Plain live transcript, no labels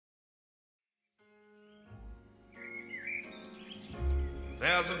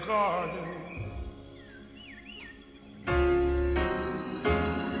There's a garden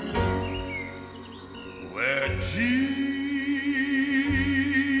where Jesus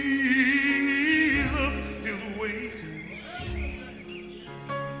is waiting.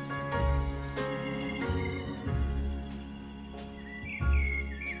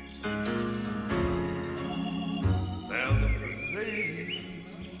 There's a place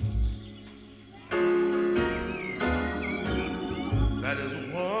that is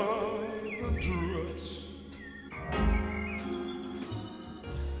wondrous.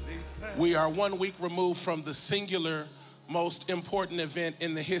 We are 1 week removed from the singular most important event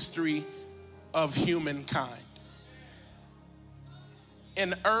in the history of humankind.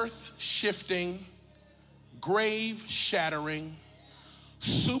 An earth-shifting, grave-shattering,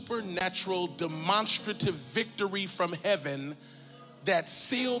 supernatural, demonstrative victory from heaven that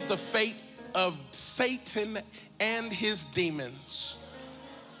sealed the fate of Satan and his demons,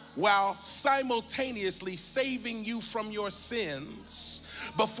 while simultaneously saving you from your sins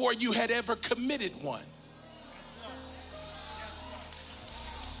before you had ever committed one.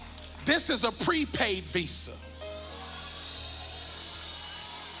 This is a prepaid visa.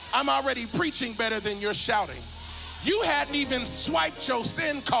 I'm already preaching better than you're shouting. You hadn't even swiped your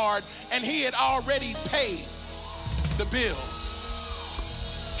sin card and he had already paid the bill.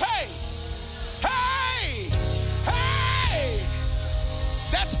 Hey, hey, hey!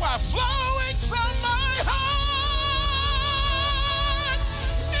 That's why flowing from my heart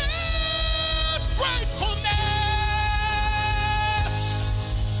is gratefulness.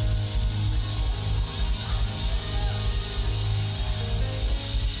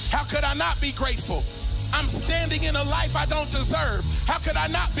 How could I not be grateful? I'm standing in a life I don't deserve. How could I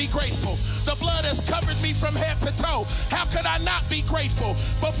not be grateful? The blood has covered me from head to toe. How could I not be grateful?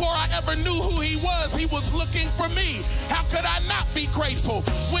 Before I ever knew who he was looking for me. How could I not be grateful?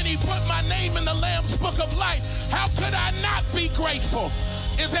 When he put my name in the Lamb's Book of Life, how could I not be grateful?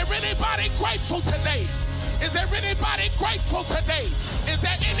 Is there anybody grateful today? Is there anybody grateful today? Is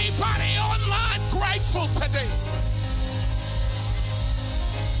there anybody online grateful today?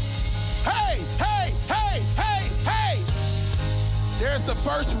 Hey, hey, hey, hey, hey. There's the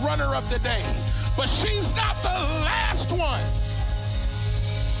first runner of the day, but she's not the last one.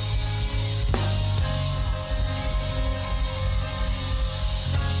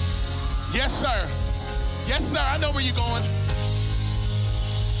 Yes, sir. Yes, sir. I know where you're going.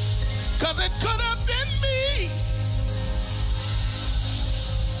 'Cause it could have been me.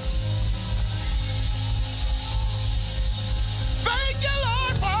 Thank you,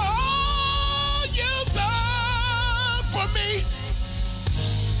 Lord, for all you've done for me.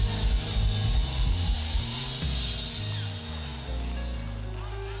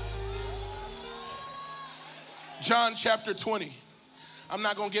 John chapter 20. I'm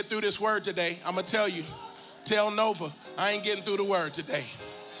not going to get through this word today. I'm going to tell you. Tell Nova, I ain't getting through the word today.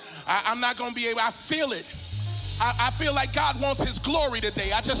 I'm not going to be able, I feel it. I feel like God wants his glory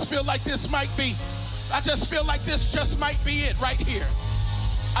today. I just feel like this might be, I just feel like this just might be it right here.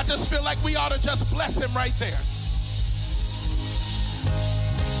 I just feel like we ought to just bless him right there.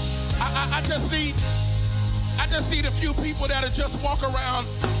 I just need a few people that'll just walk around.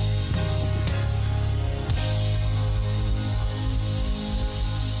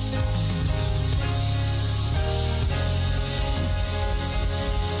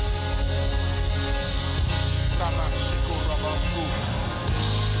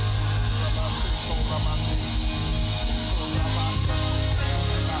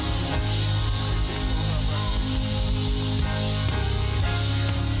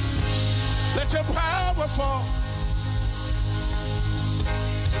 Let your power fall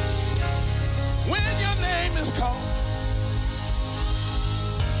when your name is called.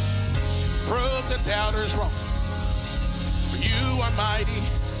 Prove the doubters wrong, for you are mighty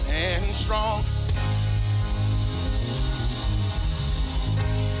and strong.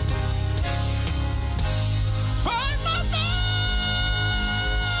 Fight my battle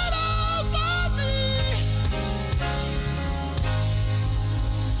for me.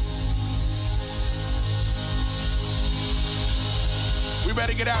 We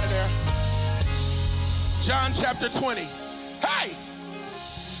better get out of there. John chapter 20. Hey!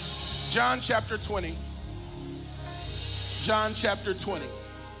 John chapter 20. John chapter 20.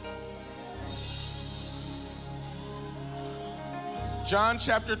 John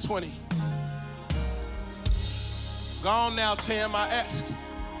chapter 20. Go on now, Tim, I ask.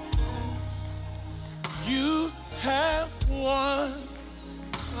 You have won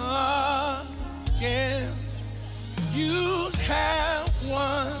again. You have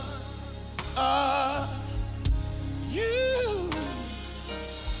won. You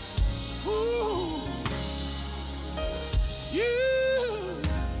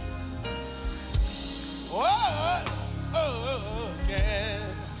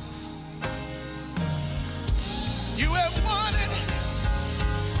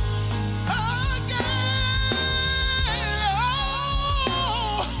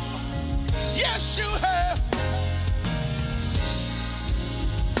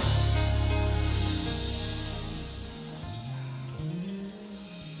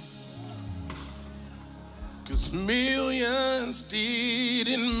 'Cause millions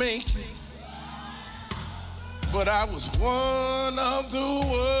didn't make it, but I was one of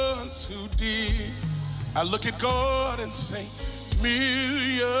the ones who did. I look at God and say,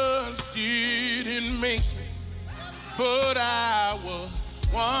 millions didn't make it, but I was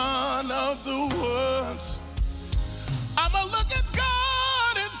one of the ones. I'ma look at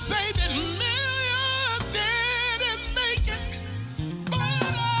God and say that millions didn't make it,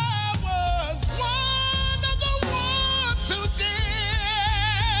 but I was one of the ones who did.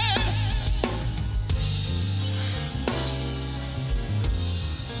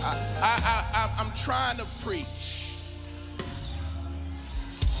 I'm trying to preach.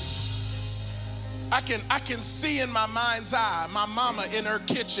 I can see in my mind's eye my mama in her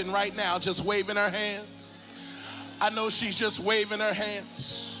kitchen right now just waving her hands. I know she's just waving her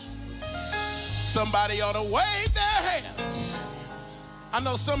hands. Somebody ought to wave their hands. I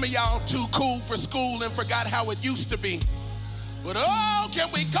know some of y'all too cool for school and forgot how it used to be. But oh,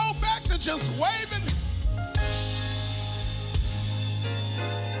 can we go back to just waving?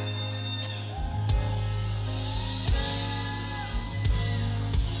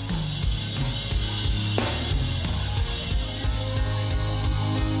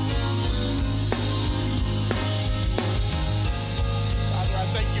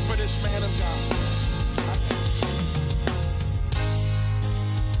 Man of God.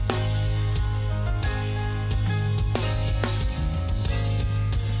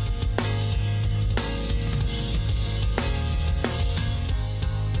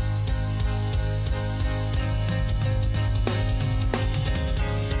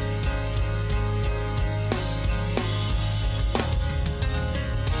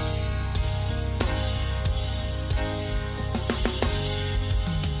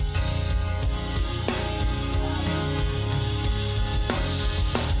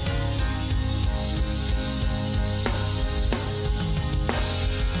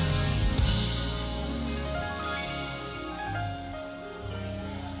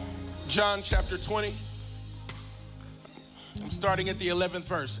 John chapter 20. I'm starting at the 11th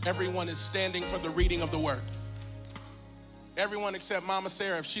verse. Everyone is standing for the reading of the word. Everyone except Mama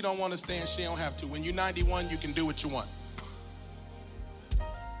Sarah. If she don't want to stand, she don't have to. When you're 91, you can do what you want.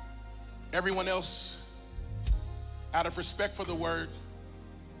 Everyone else, out of respect for the word,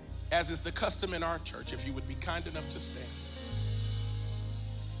 as is the custom in our church, if you would be kind enough to stand.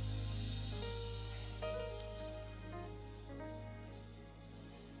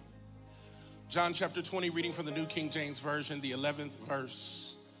 John chapter 20, reading from the New King James Version, the 11th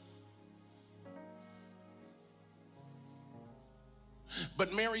verse.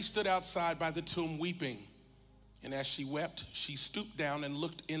 But Mary stood outside by the tomb weeping, and as she wept, she stooped down and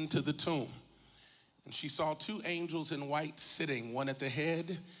looked into the tomb. And she saw two angels in white sitting, one at the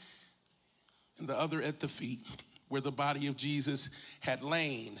head and the other at the feet, where the body of Jesus had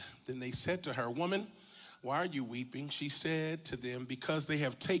lain. Then they said to her, "Woman, why are you weeping?" She said to them, "Because they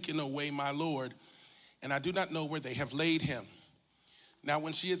have taken away my Lord, and I do not know where they have laid him." Now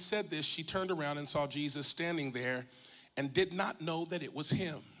when she had said this, she turned around and saw Jesus standing there and did not know that it was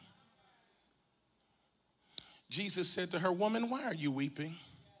him. Jesus said to her, "Woman, why are you weeping?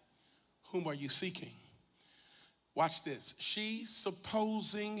 Whom are you seeking?" Watch this. She,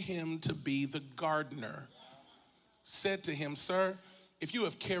 supposing him to be the gardener, said to him, "Sir, if you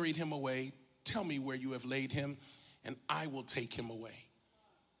have carried him away, tell me where you have laid him, and I will take him away."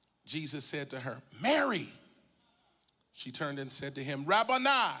 Jesus said to her, "Mary." She turned and said to him,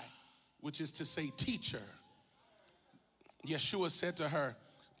 "Rabboni," which is to say, teacher. Yeshua said to her,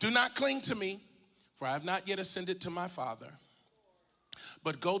 "Do not cling to me, for I have not yet ascended to my Father.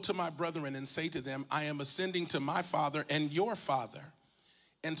 But go to my brethren and say to them, I am ascending to my Father and your Father,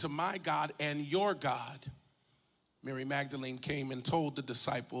 and to my God and your God." Mary Magdalene came and told the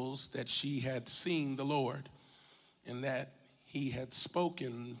disciples that she had seen the Lord and that he had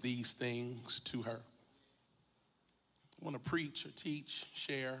spoken these things to her. I want to preach or teach,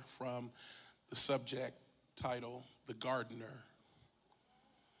 share from the subject title, The Gardener.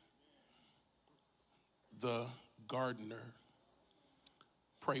 The Gardener.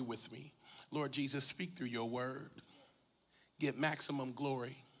 Pray with me. Lord Jesus, speak through your word. Get maximum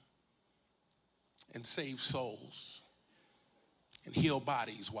glory and save souls and heal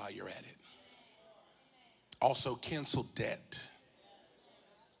bodies while you're at it. Also cancel debt.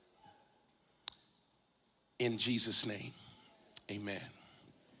 In Jesus' name, amen.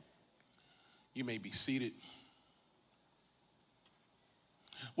 You may be seated.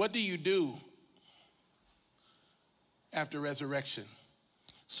 What do you do after resurrection?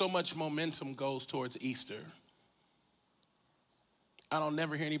 So much momentum goes towards Easter. I don't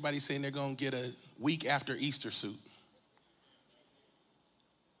never hear anybody saying they're going to get a week after Easter suit.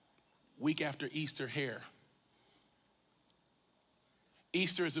 Week after Easter hair.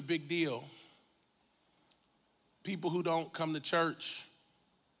 Easter is a big deal. People who don't come to church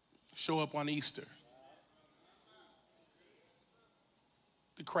show up on Easter.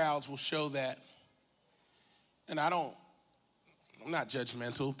 The crowds will show that. And I'm not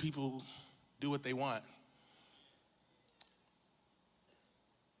judgmental. People do what they want.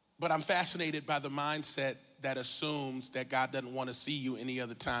 But I'm fascinated by the mindset that assumes that God doesn't want to see you any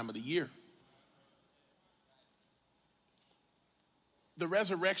other time of the year. The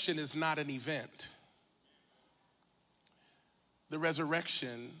resurrection is not an event. The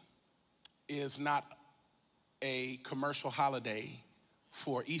resurrection is not a commercial holiday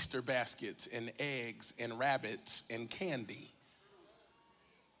for Easter baskets and eggs and rabbits and candy.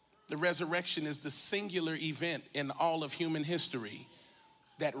 The resurrection is the singular event in all of human history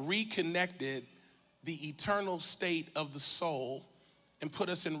that reconnected the eternal state of the soul and put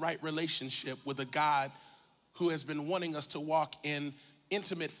us in right relationship with a God who has been wanting us to walk in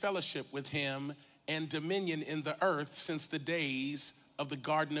intimate fellowship with him and dominion in the earth since the days of the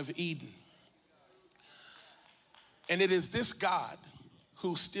Garden of Eden. And it is this God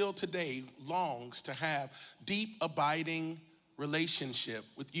who still today longs to have deep, abiding relationship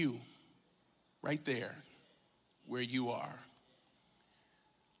with you right there where you are.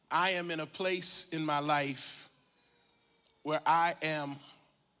 I am in a place in my life where I am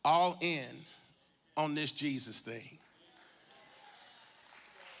all in on this Jesus thing.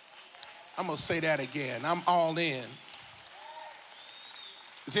 I'm gonna say that again. I'm all in.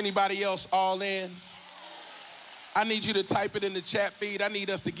 Is anybody else all in? I need you to type it in the chat feed. I need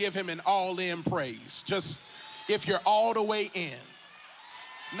us to give him an all-in praise. Just if you're all the way in.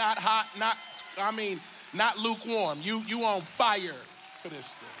 Not hot, not lukewarm. You on fire for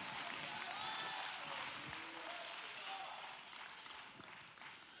this thing.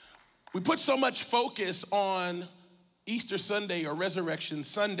 We put so much focus on Easter Sunday or Resurrection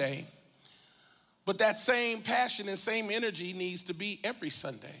Sunday, but that same passion and same energy needs to be every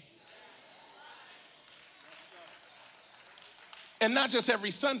Sunday. And not just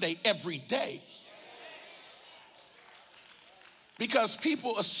every Sunday, every day. Because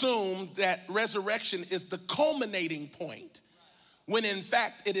people assume that resurrection is the culminating point, when in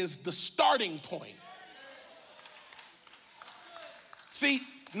fact it is the starting point. See,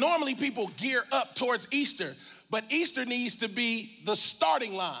 normally people gear up towards Easter, but Easter needs to be the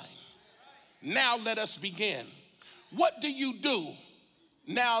starting line. Now let us begin. What do you do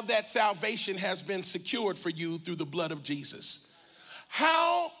now that salvation has been secured for you through the blood of Jesus?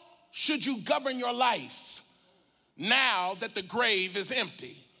 How should you govern your life now that the grave is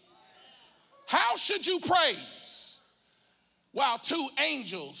empty? How should you praise while two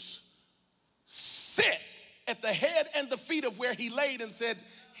angels sit at the head and the feet of where he laid and said,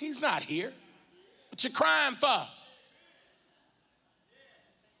 he's not here. What you crying for?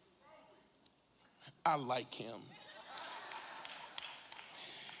 I like him.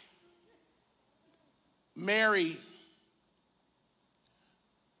 Mary,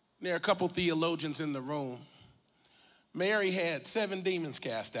 there are a couple theologians in the room. Mary had 7 demons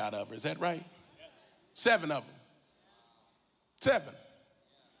cast out of her. Is that right? 7 of them. 7.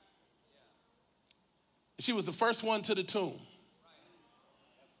 She was the first one to the tomb.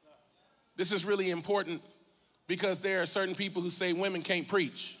 This is really important because there are certain people who say women can't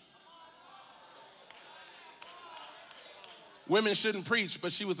preach. Women shouldn't preach,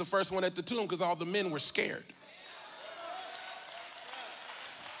 but she was the first one at the tomb because all the men were scared.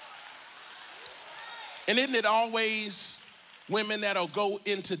 And isn't it always women that'll go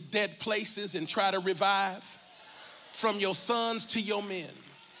into dead places and try to revive? From your sons to your men.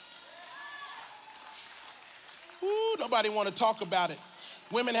 Ooh, nobody want to talk about it.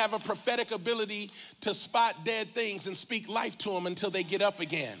 Women have a prophetic ability to spot dead things and speak life to them until they get up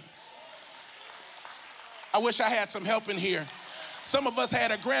again. I wish I had some help in here. Some of us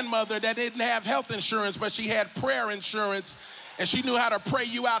had a grandmother that didn't have health insurance, but she had prayer insurance, and she knew how to pray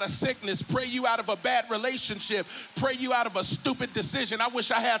you out of sickness, pray you out of a bad relationship, pray you out of a stupid decision. I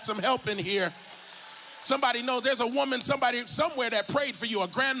wish I had some help in here. Somebody knows there's a woman, somebody somewhere that prayed for you, a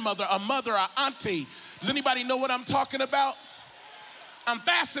grandmother, a mother, an auntie. Does anybody know what I'm talking about? I'm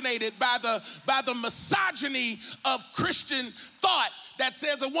fascinated by the misogyny of Christian thought that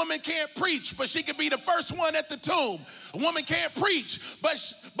says a woman can't preach, but she could be the first one at the tomb. A woman can't preach,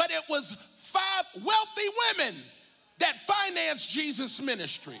 but it was 5 wealthy women that financed Jesus'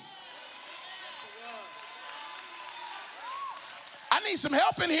 ministry. I need some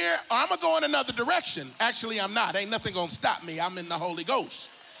help in here, or I'm gonna go in another direction. Actually, I'm not. Ain't nothing gonna stop me. I'm in the Holy Ghost.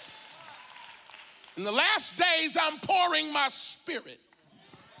 In the last days, I'm pouring my spirit.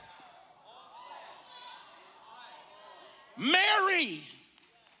 Mary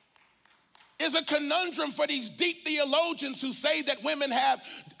is a conundrum for these deep theologians who say that women have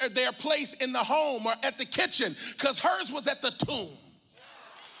their place in the home or at the kitchen, because hers was at the tomb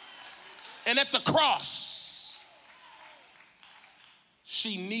and at the cross.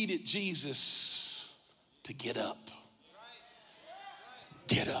 She needed Jesus to get up.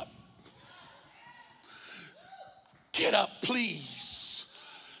 Get up. Get up, please.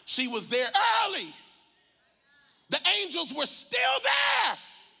 She was there early. The angels were still there,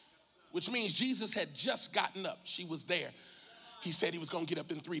 which means Jesus had just gotten up. She was there. He said he was going to get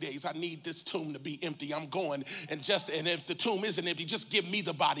up in 3 days. I need this tomb to be empty. I'm going. And if the tomb isn't empty, just give me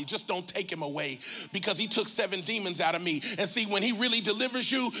the body. Just don't take him away, because he took 7 demons out of me. And see, when he really delivers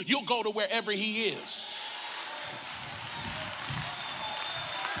you, you'll go to wherever he is.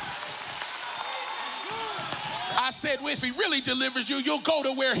 I said, well, if he really delivers you, you'll go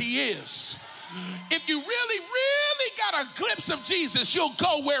to where he is. If you really, really got a glimpse of Jesus, you'll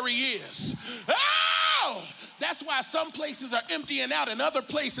go where he is. Oh! That's why some places are emptying out and other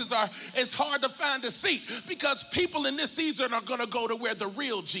places it's hard to find a seat, because people in this season are gonna go to where the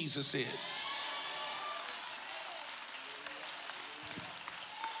real Jesus is.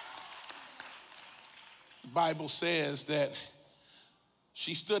 The Bible says that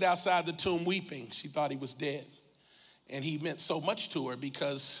she stood outside the tomb weeping. She thought he was dead. And he meant so much to her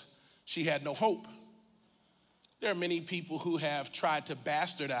because she had no hope. There are many people who have tried to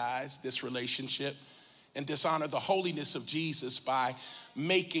bastardize this relationship and dishonor the holiness of Jesus by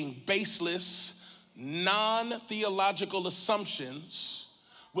making baseless, non-theological assumptions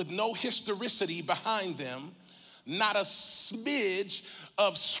with no historicity behind them, not a smidge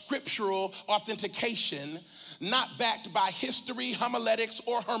of scriptural authentication, not backed by history, homiletics,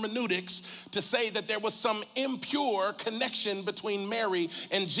 or hermeneutics, to say that there was some impure connection between Mary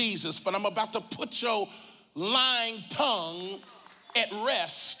and Jesus. But I'm about to put your lying tongue at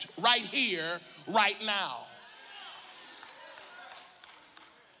rest right here, right now.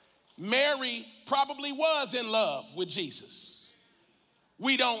 Mary probably was in love with Jesus.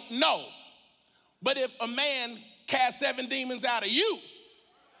 We don't know. But if a man casts 7 demons out of you,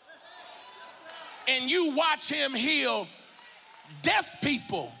 and you watch him heal deaf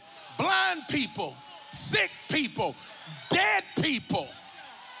people, blind people, sick people, dead people,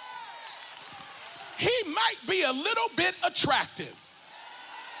 he might be a little bit attractive.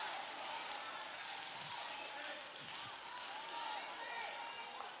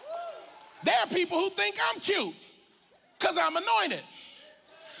 There are people who think I'm cute because I'm anointed.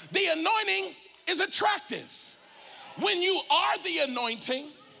 The anointing is attractive. When you are the anointing,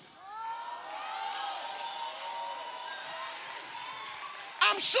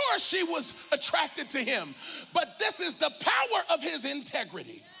 I'm sure she was attracted to him, but this is the power of his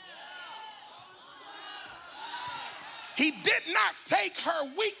integrity. He did not take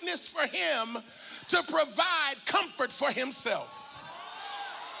her weakness for him to provide comfort for himself.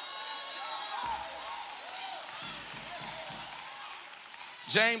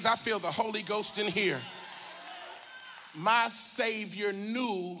 James, I feel the Holy Ghost in here. My Savior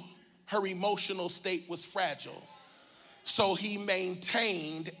knew her emotional state was fragile, so he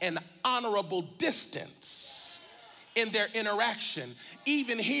maintained an honorable distance in their interaction.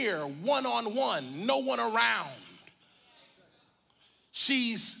 Even here, one-on-one, no one around.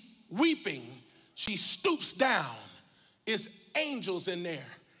 She's weeping. She stoops down. There's angels in there.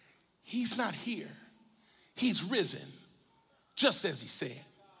 He's not here. He's risen, just as he said.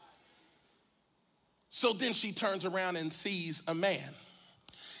 So then she turns around and sees a man.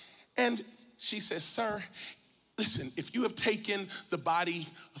 And she says, sir, listen, if you have taken the body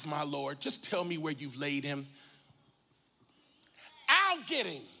of my Lord, just tell me where you've laid him. I'll get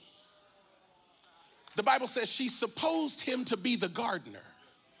him. The Bible says she supposed him to be the gardener.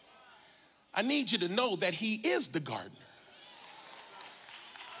 I need you to know that he is the gardener.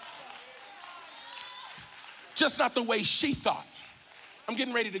 Just not the way she thought. I'm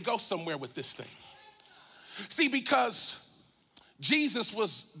getting ready to go somewhere with this thing. See, because Jesus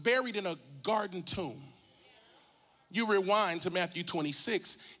was buried in a garden tomb. You rewind to Matthew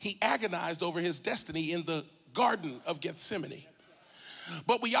 26, he agonized over his destiny in the Garden of Gethsemane.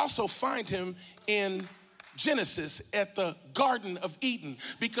 But we also find him in Genesis at the Garden of Eden,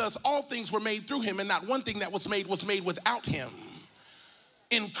 because all things were made through him, and not one thing that was made without him,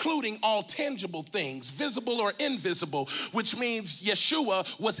 including all tangible things, visible or invisible, which means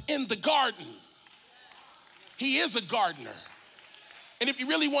Yeshua was in the garden. He is a gardener. And if you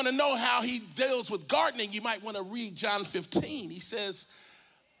really want to know how he deals with gardening, you might want to read John 15. He says,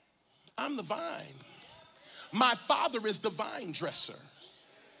 I'm the vine. My Father is the vine dresser.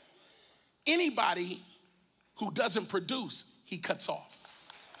 Anybody who doesn't produce, he cuts off.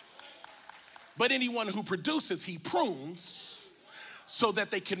 But anyone who produces, he prunes so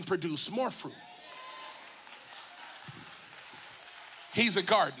that they can produce more fruit. He's a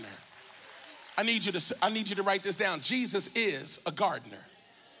gardener. I need you to write this down. Jesus is a gardener.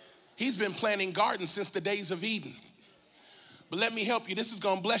 He's been planting gardens since the days of Eden. But let me help you. This is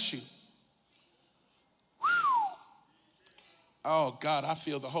going to bless you. Oh, God, I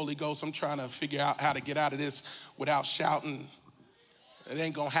feel the Holy Ghost. I'm trying to figure out how to get out of this without shouting. It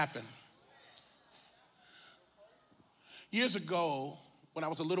ain't going to happen. Years ago, when I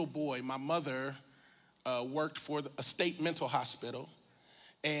was a little boy, my mother worked for a state mental hospital,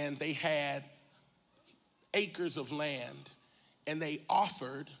 and they had acres of land, and they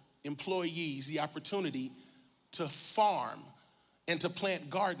offered employees the opportunity to farm and to plant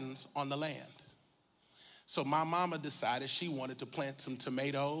gardens on the land. So my mama decided she wanted to plant some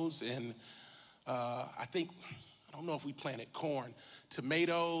tomatoes, and I don't know if we planted corn,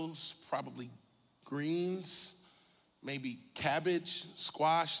 tomatoes, probably greens, maybe cabbage,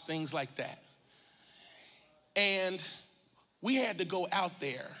 squash, things like that. And we had to go out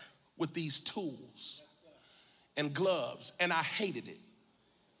there with these tools and gloves, and I hated it.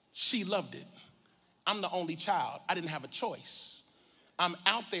 She loved it. I'm the only child. I didn't have a choice. I'm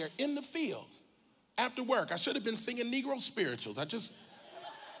out there in the field after work. I should have been singing Negro spirituals. I just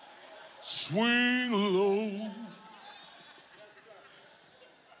swing low.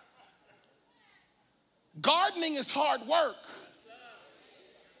 Gardening is hard work.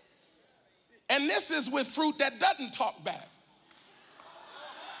 And this is with fruit that doesn't talk back.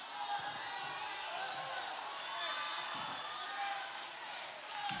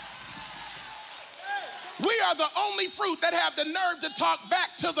 We are the only fruit that have the nerve to talk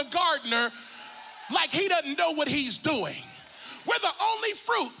back to the gardener like he doesn't know what he's doing. We're the only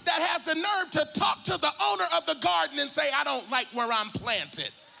fruit that has the nerve to talk to the owner of the garden and say, I don't like where I'm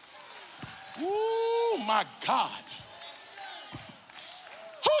planted. Oh my God.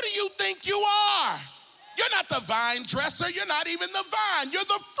 Who do you think you are? You're not the vine dresser. You're not even the vine. You're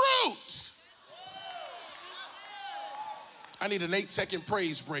the fruit. I need an 8-second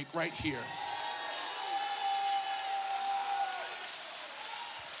praise break right here.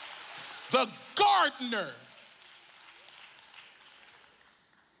 The gardener.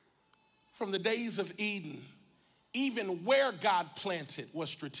 From the days of Eden, even where God planted was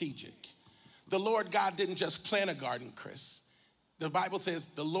strategic. The Lord God didn't just plant a garden, Chris. The Bible says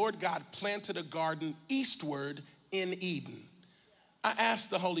the Lord God planted a garden eastward in Eden. I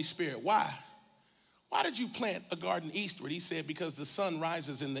asked the Holy Spirit, why? Why did you plant a garden eastward? He said, because the sun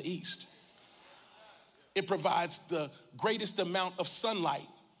rises in the east. It provides the greatest amount of sunlight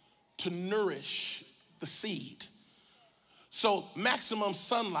to nourish the seed. So maximum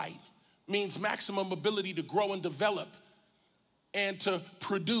sunlight means maximum ability to grow and develop and to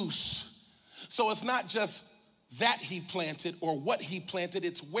produce. So it's not just that he planted or what he planted,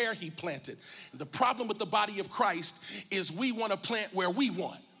 it's where he planted. The problem with the body of Christ is we want to plant where we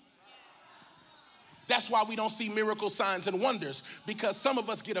want. That's why we don't see miracle signs and wonders, because some of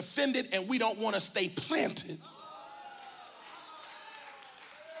us get offended and we don't want to stay planted.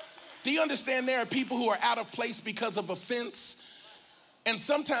 Do you understand there are people who are out of place because of offense? And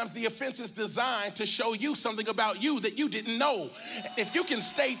sometimes the offense is designed to show you something about you that you didn't know. If you can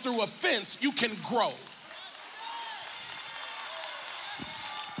stay through offense, you can grow.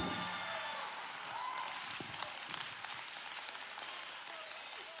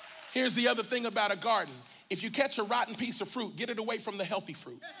 Here's the other thing about a garden. If you catch a rotten piece of fruit, get it away from the healthy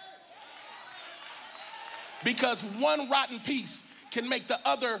fruit. Because one rotten piece can make the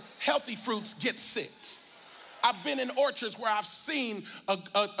other healthy fruits get sick. I've been in orchards where I've seen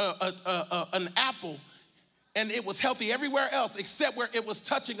an apple and it was healthy everywhere else except where it was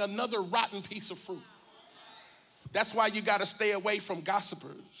touching another rotten piece of fruit. That's why you got to stay away from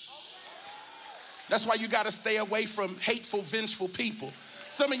gossipers. That's why you got to stay away from hateful, vengeful people.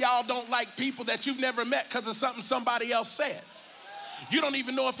 Some of y'all don't like people that you've never met because of something somebody else said. You don't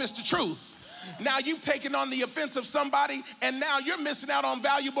even know if it's the truth. Now you've taken on the offense of somebody, and now you're missing out on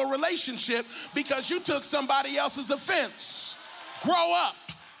valuable relationship because you took somebody else's offense. Grow up,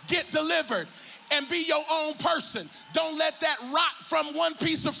 get delivered, and be your own person. Don't let that rot from one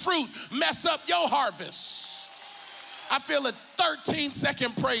piece of fruit mess up your harvest. I feel a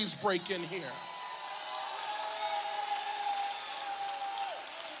 13-second praise break in here.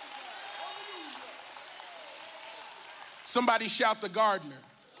 Somebody shout the gardener.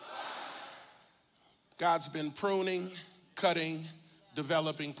 God's been pruning, cutting,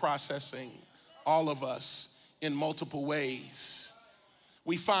 developing, processing all of us in multiple ways.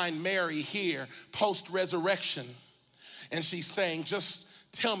 We find Mary here post-resurrection, and she's saying, just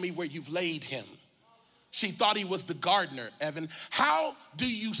tell me where you've laid him. She thought he was the gardener, Evan. How do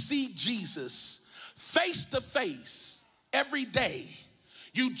you see Jesus face to face every day?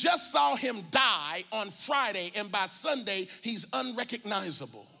 You just saw him die on Friday, and by Sunday, he's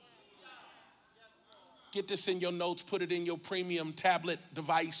unrecognizable. Get this in your notes, put it in your premium tablet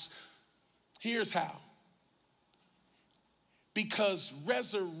device. Here's how. Because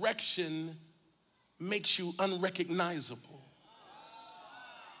resurrection makes you unrecognizable.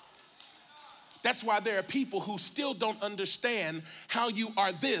 That's why there are people who still don't understand how you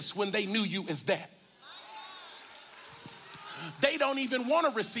are this when they knew you as that. They don't even want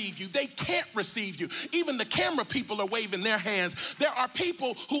to receive you. They can't receive you. Even the camera people are waving their hands. There are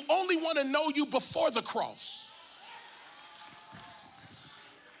people who only want to know you before the cross.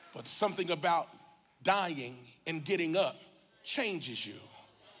 But something about dying and getting up changes you.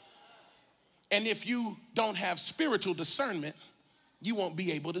 And if you don't have spiritual discernment, you won't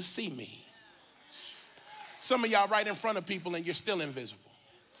be able to see me. Some of y'all right in front of people and you're still invisible.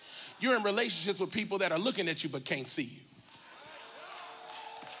 You're in relationships with people that are looking at you but can't see you.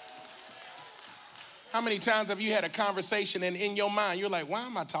 How many times have you had a conversation and in your mind, you're like, why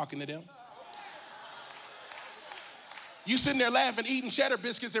am I talking to them? You sitting there laughing, eating cheddar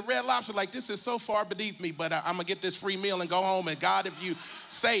biscuits at Red Lobster like, this is so far beneath me, but I'm gonna get this free meal and go home, and God, if you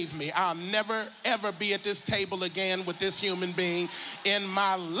save me, I'll never, ever be at this table again with this human being in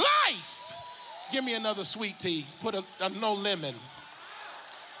my life. Give me another sweet tea, put a no lemon.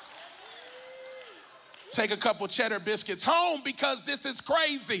 Take a couple cheddar biscuits home because this is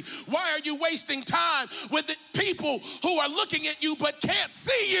crazy. Why are you wasting time with the people who are looking at you but can't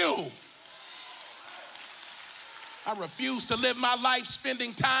see you? I refuse to live my life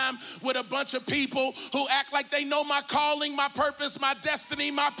spending time with a bunch of people who act like they know my calling, my purpose, my destiny,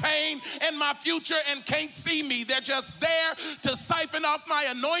 my pain, and my future and can't see me. They're just there to siphon off my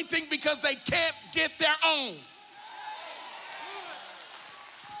anointing because they can't get their own.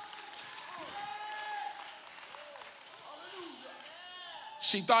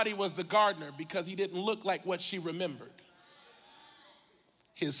 She thought he was the gardener because he didn't look like what she remembered.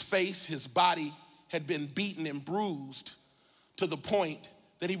 His face, his body had been beaten and bruised to the point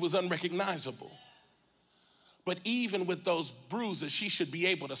that he was unrecognizable. But even with those bruises, she should be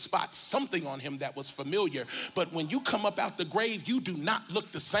able to spot something on him that was familiar. But when you come up out the grave, you do not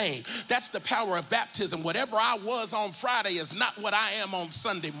look the same. That's the power of baptism. Whatever I was on Friday is not what I am on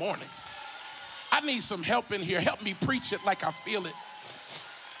Sunday morning. I need some help in here. Help me preach it like I feel it.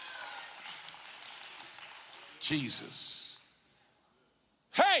 Jesus.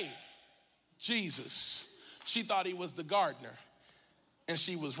 Hey, Jesus. She thought he was the gardener, and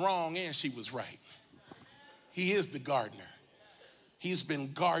she was wrong and she was right. He is the gardener. He's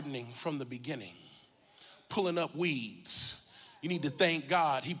been gardening from the beginning, pulling up weeds. You need to thank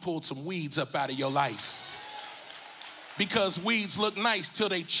God he pulled some weeds up out of your life. Because weeds look nice till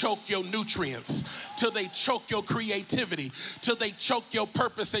they choke your nutrients, till they choke your creativity, till they choke your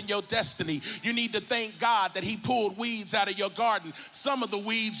purpose and your destiny. You need to thank God that he pulled weeds out of your garden. Some of the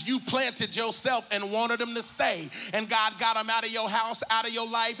weeds you planted yourself and wanted them to stay. And God got them out of your house, out of your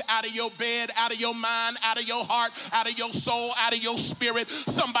life, out of your bed, out of your mind, out of your heart, out of your soul, out of your spirit.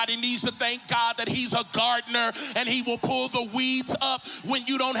 Somebody needs to thank God that he's a gardener and he will pull the weeds up when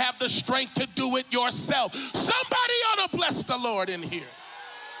you don't have the strength to do it yourself. Somebody ought to bless the Lord in here.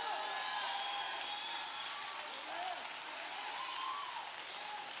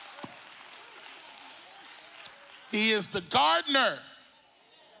 He is the gardener.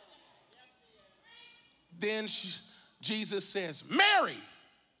 Then Jesus says, Mary.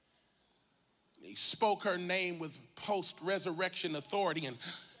 He spoke her name with post-resurrection authority, and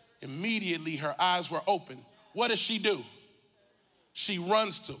immediately her eyes were open. What does she do? She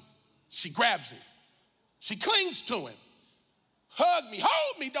runs to him. She grabs him. She clings to him. Hug me,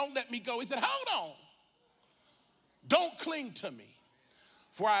 hold me, don't let me go. He said, hold on. Don't cling to me,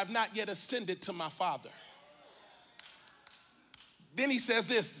 for I have not yet ascended to my Father. Then he says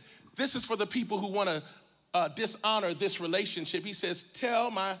this is for the people who want to dishonor this relationship. He says, tell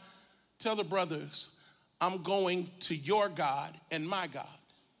the brothers, I'm going to your God and my God.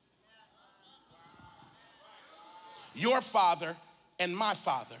 Your Father and my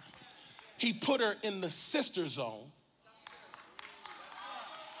Father. He put her in the sister zone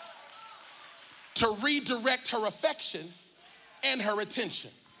to redirect her affection and her attention.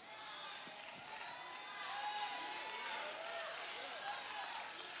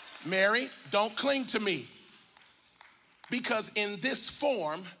 Mary, don't cling to me, because in this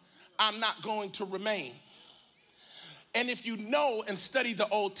form, I'm not going to remain. And if you know and study the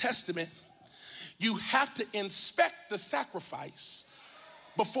Old Testament, you have to inspect the sacrifice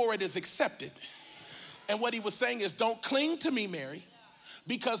before it is accepted. And what he was saying is, don't cling to me, Mary,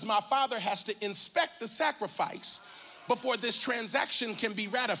 because my Father has to inspect the sacrifice before this transaction can be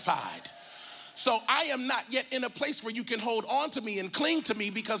ratified. So I am not yet in a place where you can hold on to me and cling to me,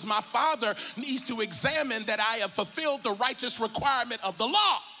 because my Father needs to examine that I have fulfilled the righteous requirement of the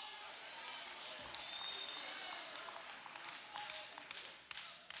law.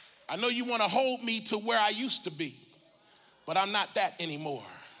 I know you want to hold me to where I used to be, but I'm not that anymore.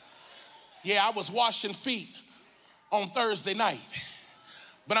 Yeah, I was washing feet on Thursday night,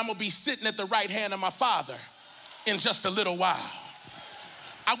 but I'm going to be sitting at the right hand of my Father in just a little while.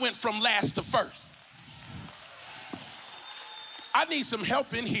 I went from last to first. I need some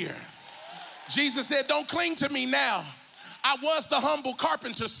help in here. Jesus said, don't cling to me now. I was the humble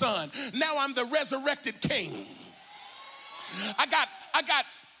carpenter's son. Now I'm the resurrected king. I got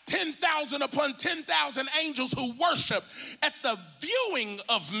 10,000 upon 10,000 angels who worship at the viewing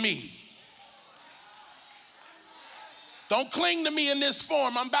of me. Don't cling to me in this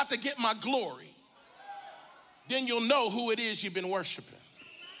form. I'm about to get my glory. Then you'll know who it is you've been worshiping.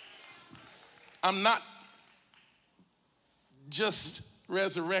 I'm not just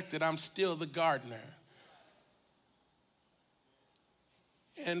resurrected, I'm still the gardener.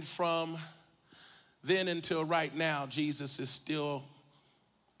 And from then until right now, Jesus is still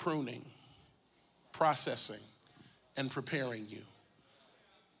pruning, processing, and preparing you.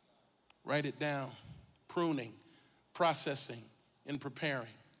 Write it down. Pruning, processing, and preparing.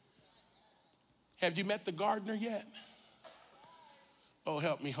 Have you met the gardener yet? Oh,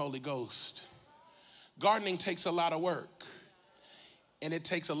 help me, Holy Ghost. Gardening takes a lot of work, and it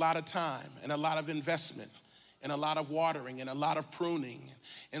takes a lot of time and a lot of investment and a lot of watering and a lot of pruning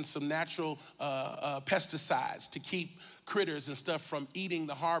and some natural pesticides to keep critters and stuff from eating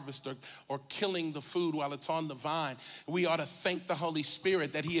the harvest or killing the food while it's on the vine. We ought to thank the Holy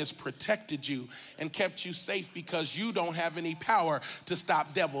Spirit that he has protected you and kept you safe, because you don't have any power to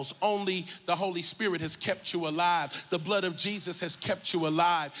stop devils. Only the Holy Spirit has kept you alive. The blood of Jesus has kept you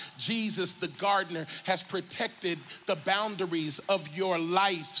alive. Jesus, the gardener, has protected the boundaries of your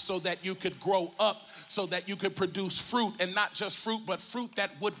life so that you could grow up, so that you could produce fruit, and not just fruit, but fruit that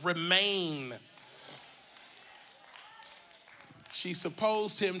would remain. She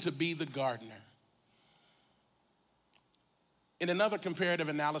supposed him to be the gardener. In another comparative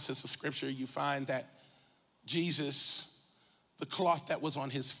analysis of scripture, you find that Jesus, the cloth that was on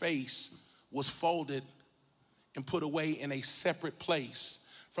his face, was folded and put away in a separate place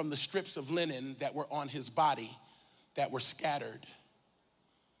from the strips of linen that were on his body that were scattered.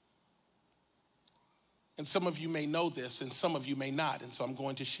 And some of you may know this and some of you may not, and so I'm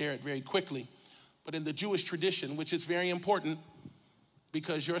going to share it very quickly. But in the Jewish tradition, which is very important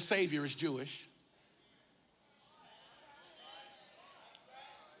because your Savior is Jewish,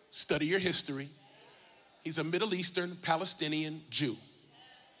 study your history. He's a Middle Eastern, Palestinian Jew.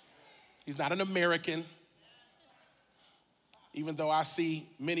 He's not an American, even though I see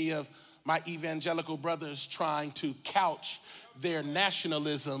many of my evangelical brothers trying to couch their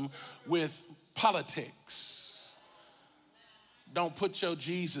nationalism with politics. Don't put your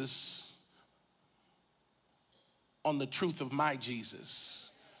Jesus on the truth of my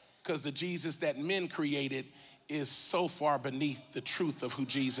Jesus, because the Jesus that men created is so far beneath the truth of who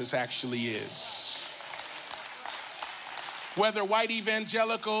Jesus actually is. Whether white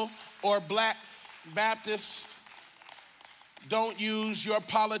evangelical or black Baptist, don't use your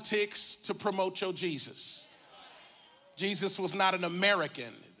politics to promote your Jesus. Jesus was not an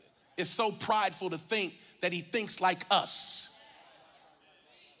American. It's so prideful to think that he thinks like us.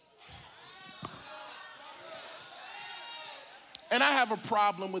 And I have a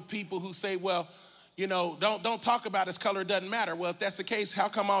problem with people who say, well, you know, don't talk about his color, it doesn't matter. Well, if that's the case, how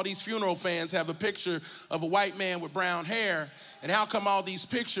come all these funeral fans have a picture of a white man with brown hair? And how come all these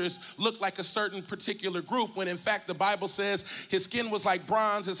pictures look like a certain particular group when in fact the Bible says his skin was like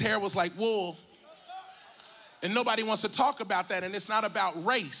bronze, his hair was like wool? And nobody wants to talk about that. And it's not about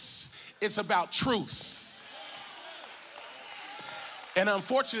race, it's about truth. And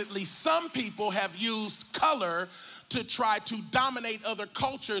unfortunately, some people have used color to try to dominate other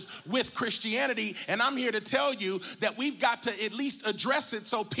cultures with Christianity. And I'm here to tell you that we've got to at least address it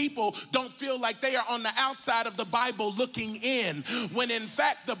so people don't feel like they are on the outside of the Bible looking in, when in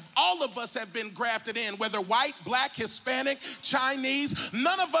fact all of us have been grafted in, whether white, black, Hispanic, Chinese.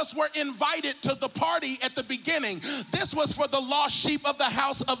 None of us were invited to the party at the beginning. This was for the lost sheep of the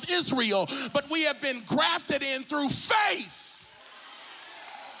house of Israel, but we have been grafted in through faith.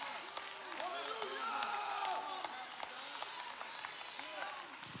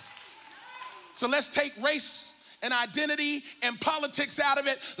 So let's take race and identity and politics out of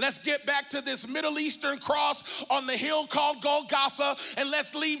it. Let's get back to this Middle Eastern cross on the hill called Golgotha, and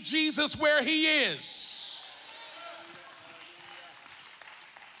let's leave Jesus where he is.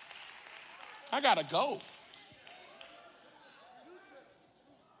 I gotta go.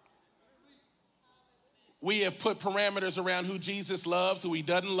 We have put parameters around who Jesus loves, who he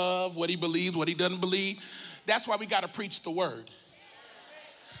doesn't love, what he believes, what he doesn't believe. That's why we gotta preach the word.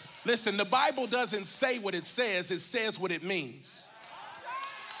 Listen, the Bible doesn't say what it says what it means.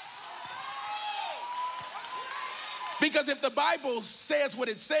 Because if the Bible says what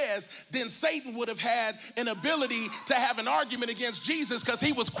it says, then Satan would have had an ability to have an argument against Jesus because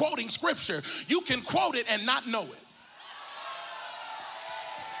he was quoting scripture. You can quote it and not know it.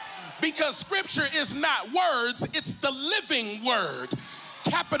 Because scripture is not words, it's the living word.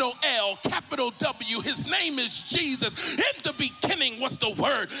 Capital L, capital W, his name is Jesus. In the beginning was the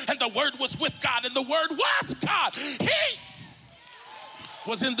Word, and the Word was with God, and the Word was God. He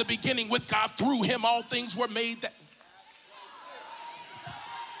was in the beginning with God. Through him all things were made.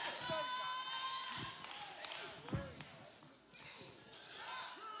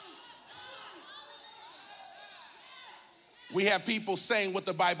 We have people saying what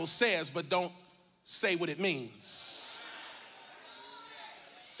the Bible says, but don't say what it means.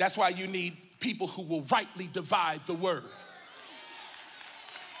 That's why you need people who will rightly divide the word.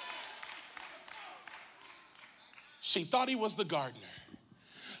 She thought he was the gardener.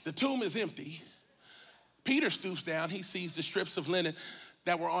 The tomb is empty. Peter stoops down. He sees the strips of linen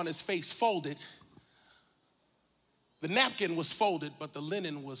that were on his face folded. The napkin was folded, but the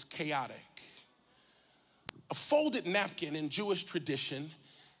linen was chaotic. A folded napkin in Jewish tradition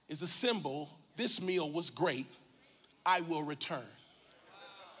is a symbol. This meal was great. I will return.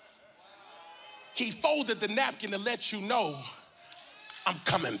 He folded the napkin to let you know, I'm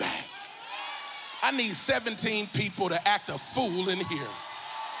coming back. I need 17 people to act a fool in here.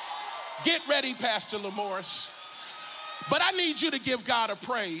 Get ready, Pastor Lamorris. But I need you to give God a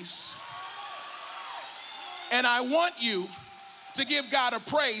praise. And I want you to give God a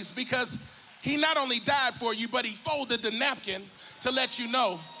praise because he not only died for you, but he folded the napkin to let you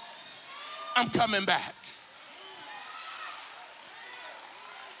know, I'm coming back.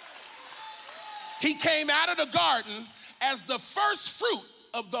 He came out of the garden as the first fruit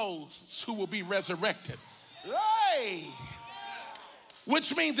of those who will be resurrected. Hey!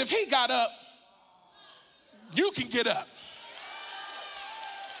 Which means if he got up, you can get up.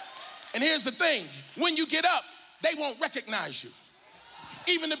 And here's the thing, when you get up, they won't recognize you.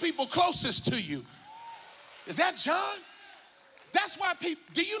 Even the people closest to you. Is that John? That's why people,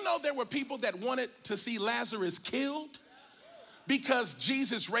 do you know there were people that wanted to see Lazarus killed? Because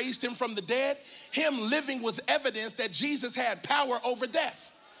Jesus raised him from the dead. Him living was evidence that Jesus had power over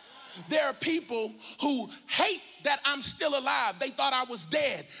death. There are people who hate that I'm still alive. They thought I was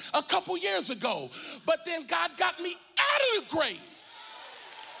dead a couple years ago, but then God got me out of the grave.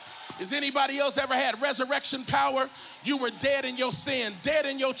 Has anybody else ever had resurrection power? You were dead in your sin, dead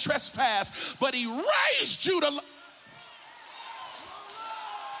in your trespass, but he raised you to life.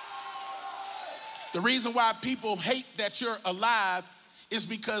 The reason why people hate that you're alive is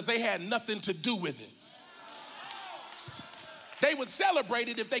because they had nothing to do with it. They would celebrate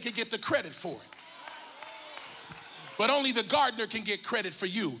it if they could get the credit for it. But only the gardener can get credit for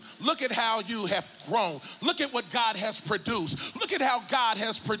you. Look at how you have grown. Look at what God has produced. Look at how God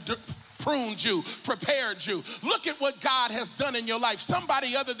has pruned you, prepared you. Look at what God has done in your life.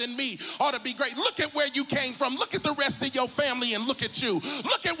 Somebody other than me ought to be great. Look at where you came from. Look at the rest of your family and look at you.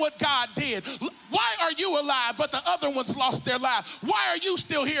 Look at what God did. Why are you alive but the other ones lost their life? Why are you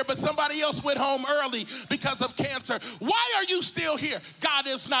still here but somebody else went home early because of cancer? Why are you still here? God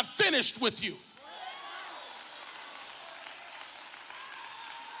is not finished with you.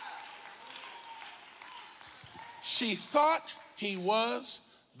 She thought he was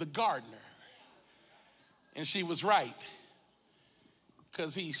the gardener. And she was right,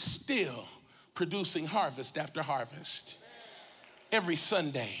 because he's still producing harvest after harvest. Every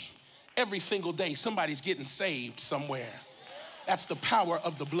Sunday, every single day, somebody's getting saved somewhere. That's the power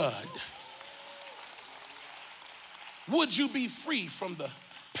of the blood. Would you be free from the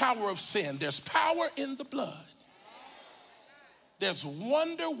power of sin? There's power in the blood. There's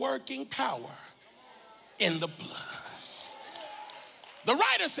wonder-working power in the blood. The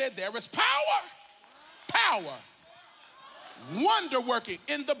writer said there is power, wonder-working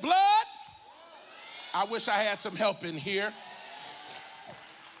in the blood. I wish I had some help in here.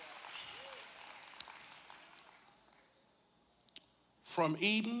 From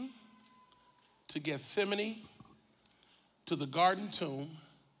Eden to Gethsemane to the garden tomb,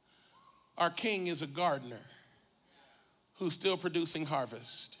 our king is a gardener who's still producing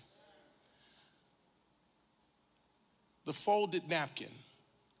harvest. The folded napkin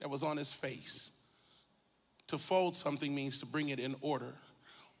that was on his face. To fold something means to bring it in order.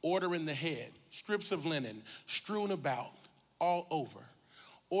 Order in the head, strips of linen strewn about all over.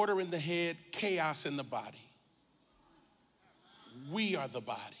 Order in the head, chaos in the body. We are the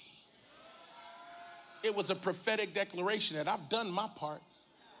body. It was a prophetic declaration that I've done my part.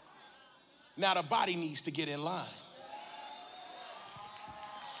 Now the body needs to get in line.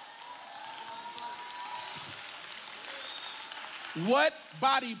 What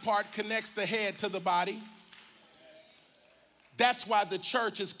body part connects the head to the body? That's why the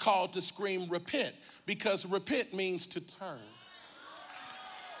church is called to scream repent, because repent means to turn.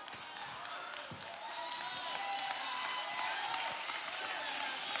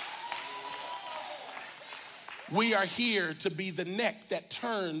 We are here to be the neck that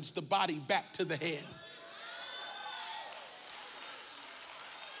turns the body back to the head.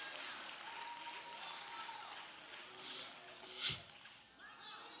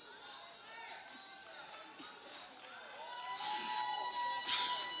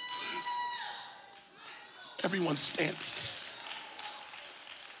 Everyone standing.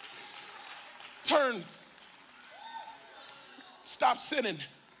 Turn. Stop sinning.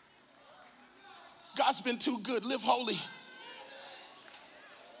 God's been too good. Live holy.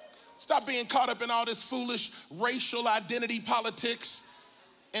 Stop being caught up in all this foolish racial identity politics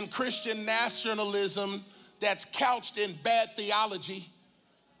and Christian nationalism that's couched in bad theology.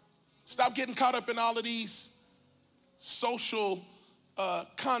 Stop getting caught up in all of these social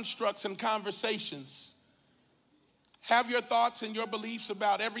constructs and conversations. Have your thoughts and your beliefs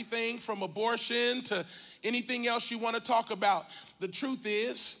about everything from abortion to anything else you want to talk about. The truth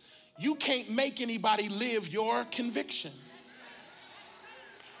is, you can't make anybody live your conviction.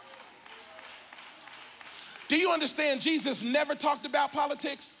 Do you understand Jesus never talked about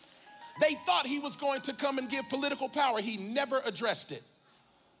politics? They thought he was going to come and give political power. He never addressed it.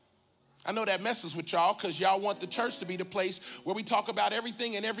 I know that messes with y'all because y'all want the church to be the place where we talk about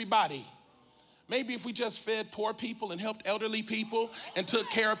everything and everybody. Maybe if we just fed poor people and helped elderly people and took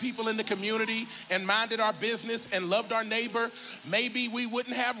care of people in the community and minded our business and loved our neighbor, maybe we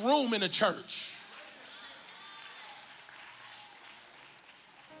wouldn't have room in a church.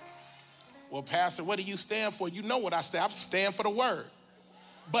 Well, Pastor, what do you stand for? You know what I stand. I stand for the word.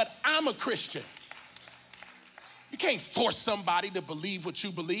 But I'm a Christian. You can't force somebody to believe what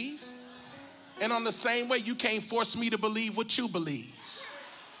you believe. And on the same way, you can't force me to believe what you believe.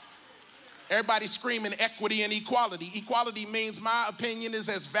 Everybody's screaming equity and equality. Equality means my opinion is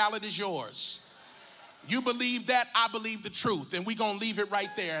as valid as yours. You believe that, I believe the truth, and we're gonna leave it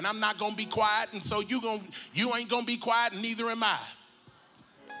right there. And I'm not gonna be quiet, and so you ain't gonna be quiet, and neither am I.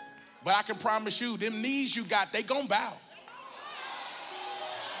 But I can promise you, them knees you got, they gonna bow.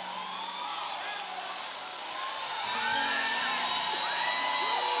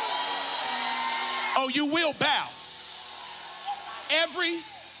 Oh, you will bow. Every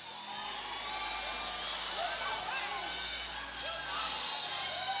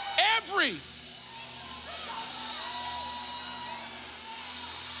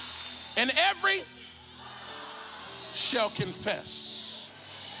and every shall confess.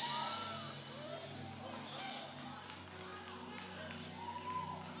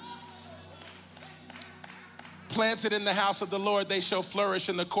 Planted in the house of the Lord, they shall flourish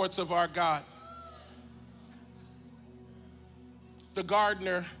in the courts of our God. The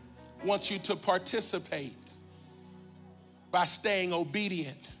gardener wants you to participate by staying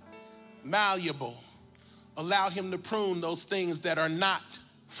obedient, malleable. Allow him to prune those things that are not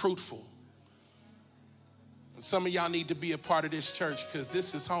fruitful. And some of y'all need to be a part of this church because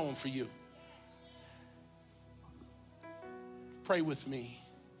this is home for you. Pray with me.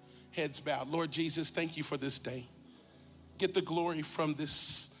 Heads bowed. Lord Jesus, thank you for this day. Get the glory from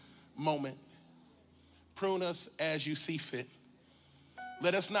this moment. Prune us as you see fit.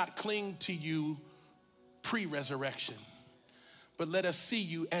 Let us not cling to you pre-resurrection, but let us see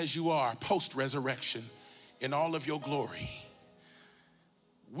you as you are post-resurrection in all of your glory.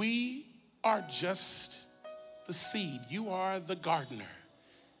 We are just the the seed. You are the gardener.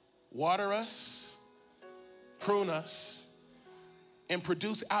 Water us, prune us, and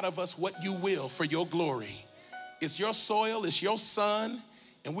produce out of us what you will for your glory. It's your soil, it's your son,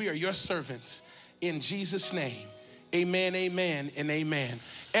 and we are your servants. In Jesus' name, amen, amen, and amen.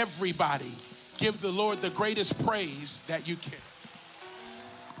 Everybody, give the Lord the greatest praise that you can.